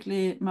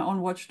basically my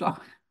own watchdog.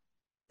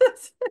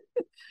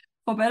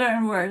 For better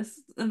and worse.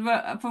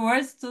 For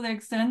worse to the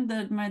extent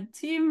that my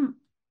team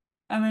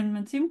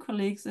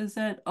colleagues, they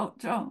said, "Oh,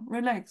 Joe,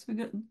 relax.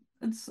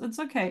 It's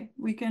okay.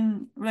 We're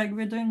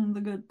doing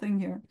the good thing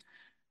here."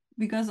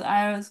 Because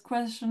I was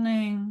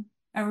questioning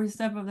every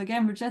step of the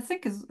game, which I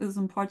think is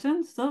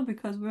important still,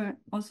 because we're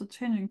also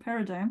changing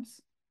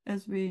paradigms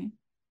as we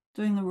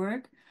doing the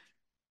work.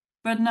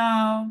 But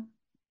now,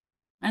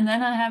 and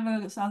then I have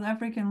a South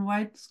African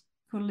white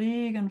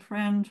colleague and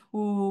friend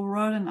who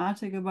wrote an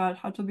article about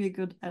how to be a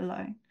good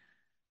ally.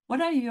 What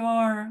are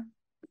your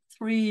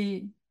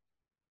 3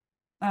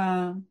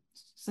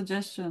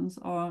 suggestions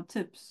or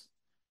tips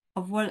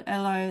of what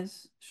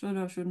allies should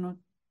or should not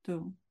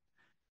do?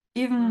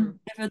 Even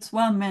if it's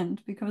well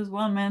meant, because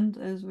well meant,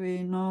 as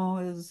we know,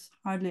 is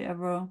hardly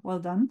ever well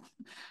done.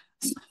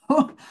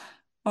 So,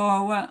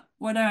 or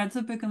what are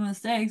typical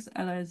mistakes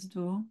allies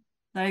do?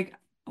 Like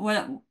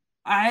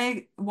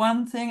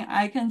one thing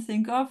I can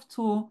think of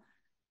to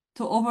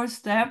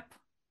overstep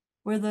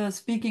with the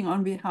speaking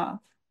on behalf.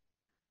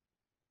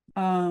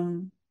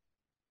 I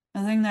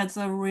think that's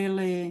a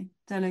really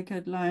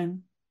delicate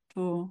line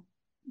to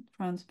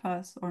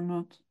transpass or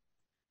not.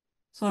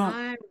 So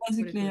I would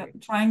basically agree.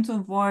 trying to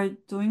avoid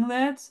doing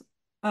that.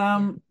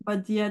 Yeah.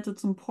 But yet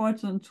it's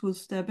important to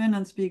step in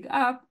and speak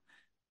up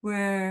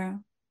where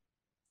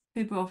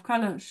people of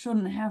color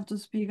shouldn't have to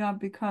speak up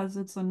because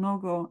it's a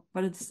no-go,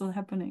 but it's still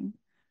happening.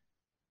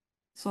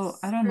 So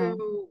I don't know.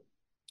 So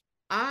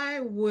I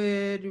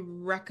would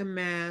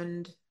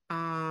recommend 2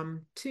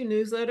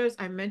 newsletters.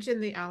 I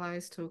mentioned the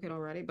Allies Toolkit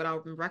already, but I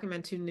would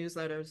recommend 2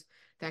 newsletters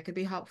that could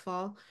be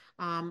helpful.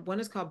 One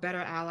is called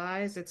Better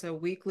Allies. It's a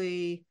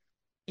weekly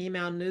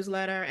email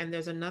newsletter, and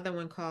there's another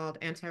one called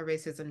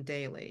Anti-Racism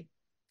Daily.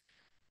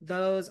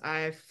 Those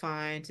I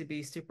find to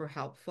be super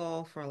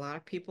helpful for a lot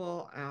of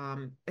people,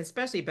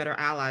 especially Better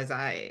Allies.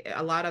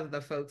 A lot of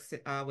the folks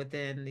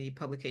within the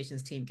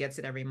publications team gets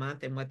it every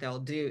month, and what they'll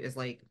do is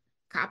like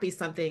copy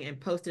something and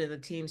post it in the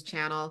team's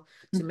channel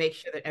to make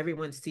sure that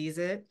everyone sees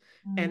it.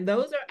 And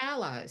those are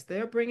allies.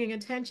 They're bringing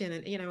attention,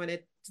 and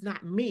it's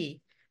not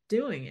me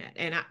doing it.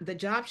 And the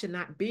job should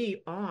not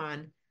be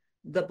on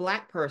the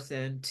Black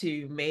person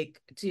to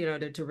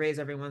raise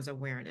everyone's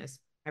awareness.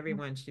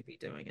 Everyone should be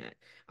doing it.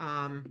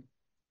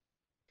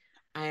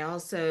 I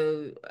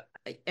also,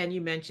 and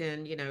you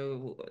mentioned,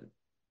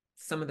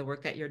 some of the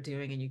work that you're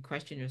doing and you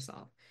question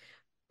yourself.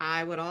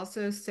 I would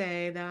also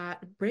say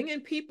that bring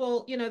in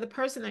people, the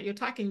person that you're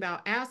talking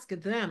about, ask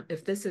them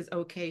if this is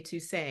okay to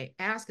say,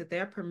 ask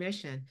their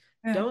permission.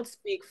 Yeah, Don't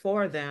speak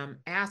for them,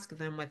 ask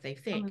them what they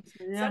think.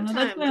 obviously. Yeah, no, that's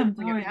Sometimes, what I'm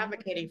when you're doing.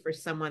 advocating for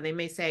someone, they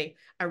may say,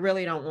 I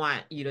really don't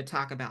want you to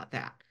talk about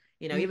that.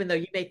 Mm, Even though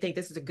you may think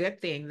this is a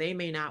good thing, they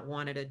may not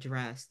want it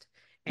addressed.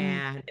 mm,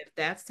 And if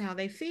that's how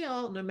they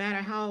feel, no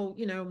matter how,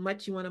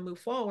 much you want to move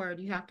forward,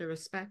 you have to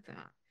respect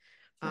that.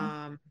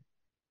 sure.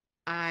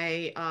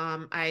 I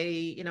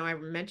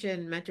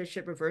mentioned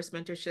mentorship, reverse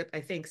mentorship.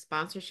 I think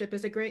sponsorship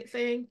is a great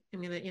thing.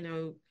 I'm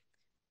gonna,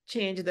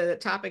 change the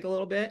topic a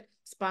little bit. Mm,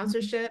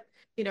 Sponsorship,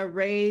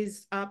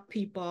 raise up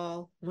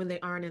people when they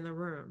aren't in the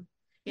room.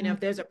 mm, If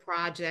there's a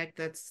project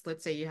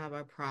let's say you have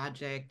a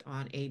project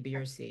on A, B,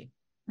 or C,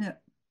 yeah,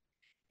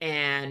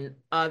 and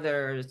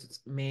others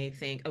may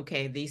think,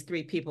 okay, these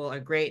three people are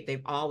great.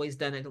 They've always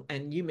done it.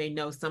 And you may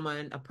know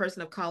someone, a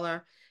person of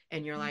color,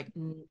 and you're like,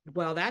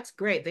 well, that's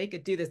great. They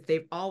could do this.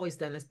 They've always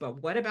done this.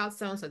 But what about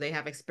so and so? They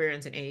have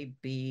experience in A,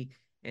 B,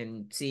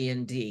 and C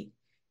and D.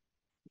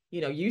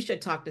 You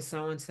should talk to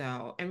so and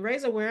so and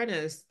raise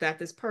awareness that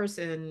this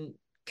person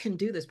can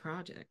do this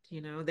project.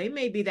 They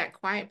may be that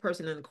quiet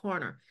person in the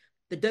corner.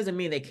 That doesn't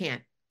mean they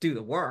can't do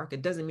the work.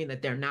 It doesn't mean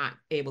that they're not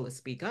able to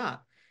speak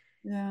up,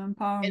 yeah,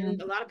 empowerment.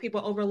 and a lot of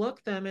people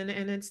overlook them, and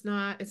it's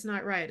not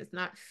right, it's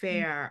not Mm,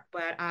 fair.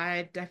 But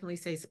I definitely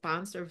say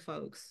sponsor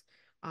folks,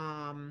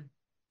 um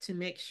to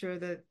make sure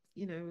that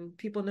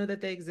people know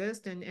that they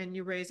exist, and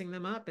you're raising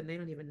them up and they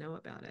don't even know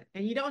about it.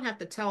 And you don't have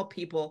to tell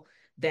people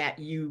that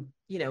you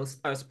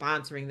are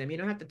sponsoring them. You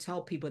don't have to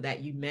tell people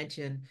that you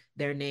mention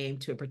their name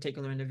to a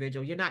particular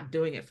individual. You're not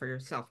doing it for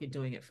yourself, you're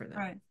doing it for them.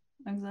 right,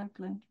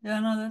 exactly. Yeah,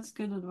 no, that's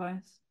good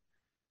advice.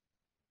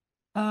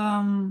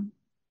 Um,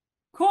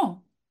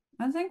 cool.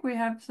 I think we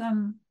have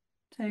some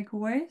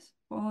takeaways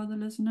for the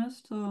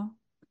listeners to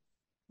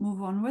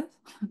move on with.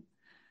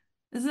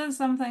 Is there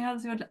something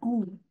else you'd...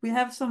 Oh, we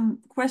have some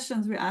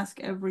questions we ask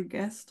every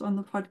guest on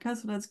the podcast,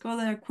 so let's go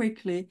there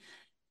quickly.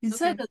 You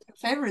said Okay. that your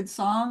favorite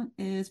song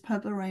is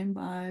Purple Rain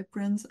by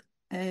Prince,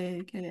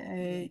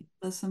 aka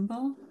The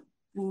Symbol,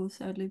 who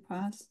sadly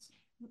passed,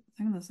 I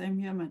think the same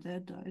year my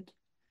dad died,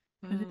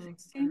 Oh,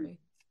 2016. sorry,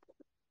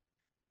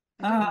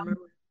 I don't Um,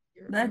 remember what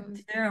year it that was.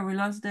 year we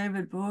lost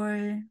David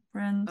Bowie,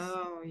 Prince,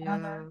 Oh, other,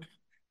 yeah.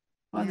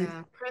 all these.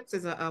 Yeah, Prince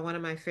is one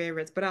of my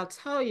favorites, but I'll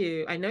tell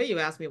you, I know you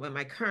asked me what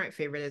my current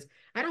favorite is.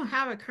 I don't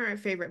have a current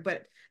favorite,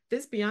 but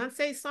this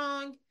Beyonce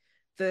song,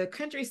 the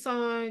country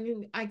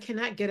song, I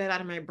cannot get it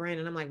out of my brain.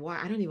 And I'm like, why?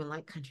 I don't even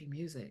like country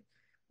music,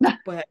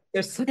 but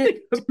there's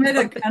It something made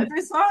a about it.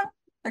 country song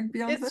like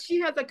Beyonce. She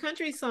has a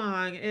country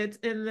song. It's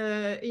in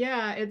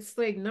yeah, it's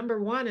like number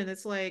one. And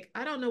it's like,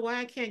 I don't know why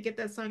I can't get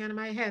that song out of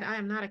my head. I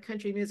am not a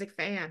country music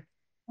fan,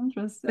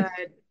 Interesting. but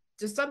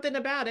just something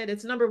about it.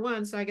 It's number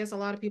one. So I guess a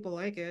lot of people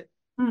like it.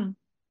 Hmm.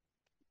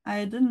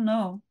 I didn't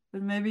know,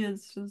 but maybe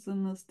it's just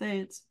in the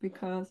States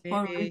because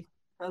Puerto Rico Maybe.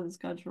 has its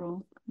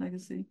cultural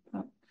legacy.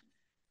 Oh,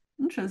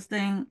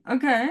 interesting.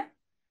 Okay.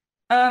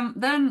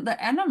 Then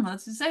the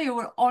animals. You say you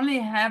will only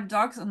have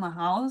dogs in the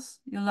house.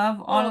 You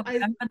love all Well, of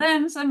them, but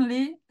then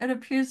suddenly it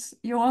appears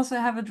you also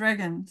have a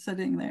dragon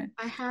sitting there.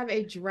 I have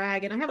a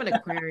dragon. I have an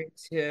aquarium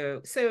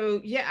too.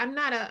 So yeah, I'm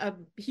not a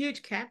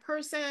huge cat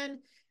person.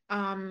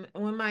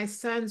 When my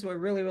sons were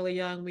really, really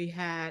young, we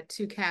had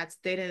two cats.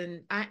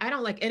 I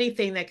don't like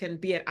anything that can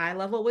be at eye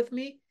level with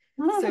me.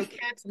 So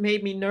cats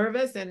made me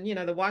nervous, and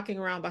the walking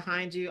around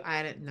behind you,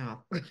 I didn't know.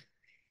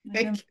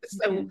 I can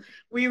So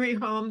we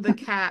rehomed the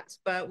cats,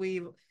 but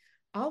we've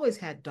always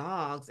had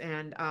dogs,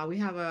 and we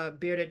have a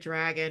bearded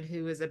dragon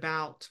who is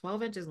about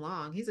 12 inches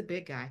long. He's a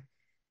big guy.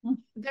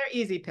 They're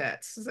easy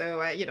pets,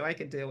 so I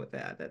could deal with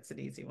that. That's an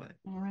easy one.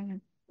 All right.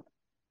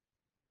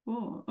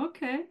 Cool.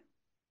 Okay.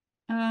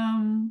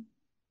 Um,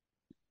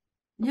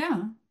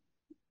 yeah,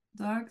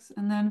 dogs,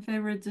 and then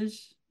favorite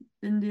dish,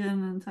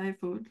 Indian and Thai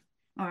food.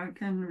 Or I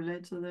can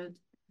relate to that.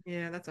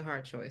 Yeah, that's a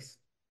hard choice.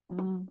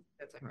 Mm.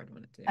 That's a hard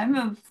one to do. I'm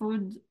a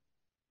food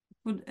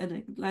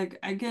addict. Like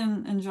I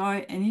can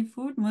enjoy any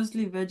food,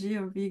 mostly veggie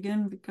or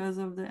vegan because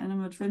of the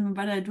animal treatment,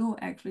 but I do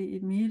actually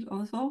eat meat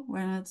also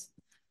when it's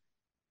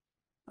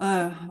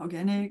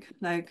organic,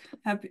 like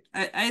happy.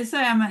 I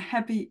say I'm a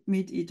happy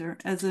meat eater,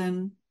 as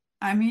in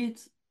I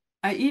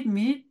eat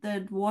meat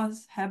that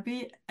was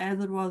happy as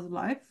it was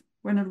alive,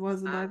 when it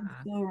was alive and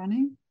Ah, still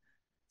running.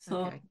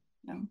 So okay,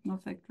 yeah, no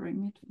factory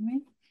meat for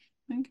me.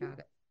 Thank you. got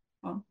it.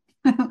 Well,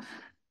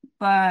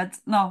 but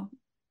no,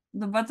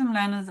 the bottom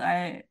line is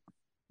I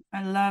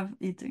love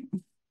eating.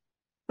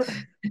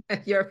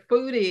 You're a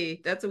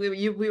foodie. That's what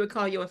we would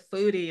call you, a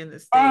foodie in the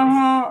States.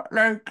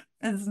 Like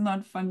it's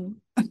not funny.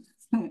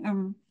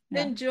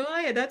 Yeah,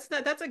 Enjoy it. That's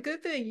a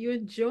good thing. You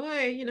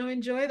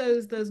enjoy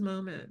those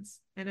moments.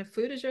 And if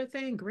food is your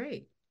thing,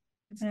 great.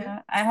 It's good.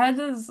 yeah. I had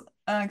this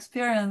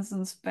experience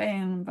in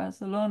Spain,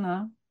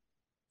 Barcelona.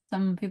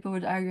 Some people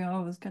would argue,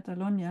 oh, it was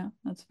Catalonia,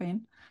 not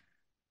Spain.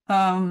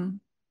 Um,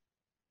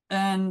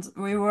 And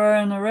we were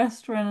in a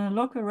restaurant, a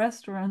local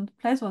restaurant. The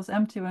place was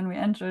empty when we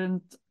entered,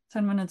 and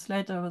 10 minutes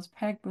later it was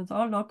packed with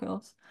all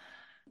locals.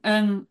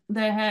 And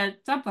they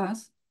had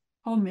tapas,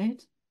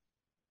 homemade.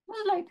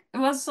 It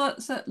was so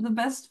the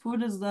best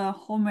food is the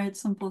homemade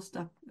simple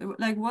stuff.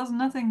 It was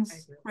nothing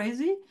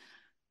crazy,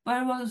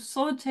 but it was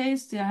so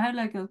tasty. I had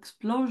like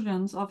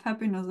explosions of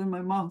happiness in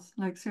my mouth.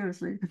 Like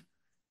seriously.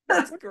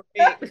 That's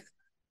great.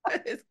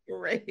 It's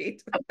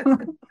great.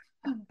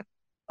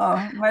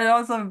 Oh, might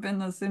also have been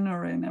the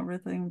scenery and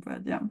everything,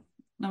 but yeah.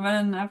 Now, but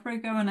in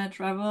Africa, when I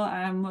travel,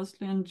 I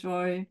mostly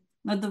enjoy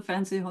not the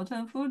fancy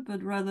hotel food,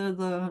 but rather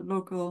the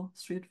local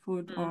street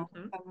food or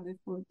family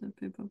food that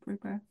people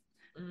prepare.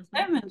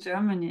 Same in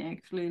Germany,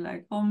 actually,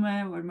 like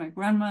homemade, what my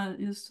grandma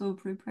used to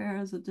prepare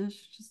as a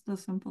dish, just the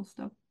simple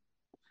stuff.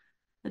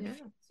 It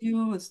feeds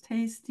you, it's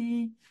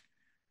tasty.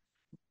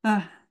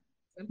 Simple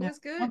is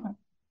good. Okay.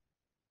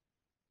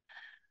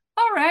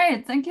 All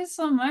right, thank you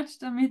so much,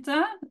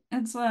 Damita.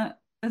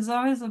 It's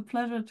always a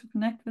pleasure to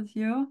connect with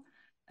you,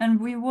 and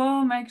we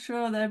will make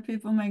sure that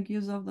people make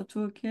use of the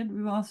toolkit.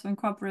 We will also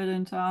incorporate it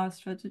into our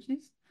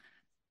strategies,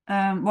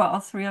 well, all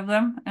three of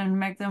them, and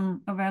make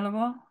them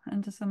available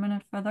and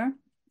disseminate further.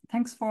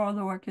 Thanks for all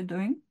the work you're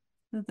doing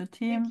with the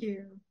team. Thank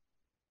you.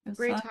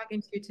 Great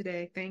talking to you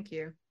today. Thank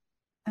you.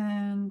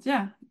 And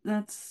yeah,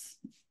 let's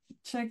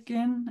check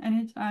in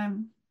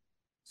anytime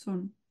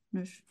soon.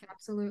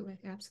 Absolutely.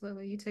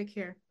 Absolutely. You take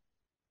care.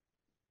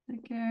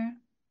 Take care.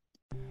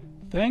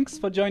 Thanks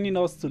for joining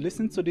us to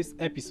listen to this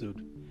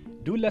episode.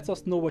 Do let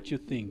us know what you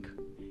think.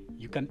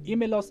 You can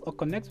email us or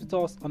connect with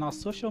us on our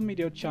social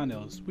media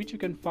channels, which you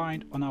can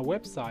find on our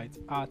website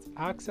at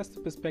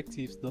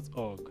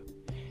accesstoperspectives.org.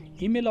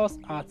 Email us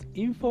at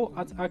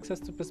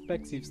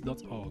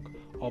info@accesstoperspectives.org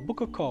or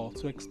book a call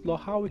to explore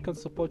how we can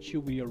support you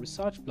with your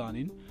research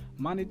planning,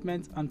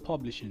 management, and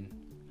publishing.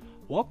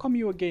 Welcome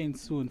you again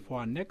soon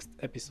for our next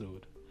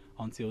episode.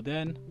 Until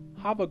then,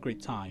 have a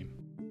great time.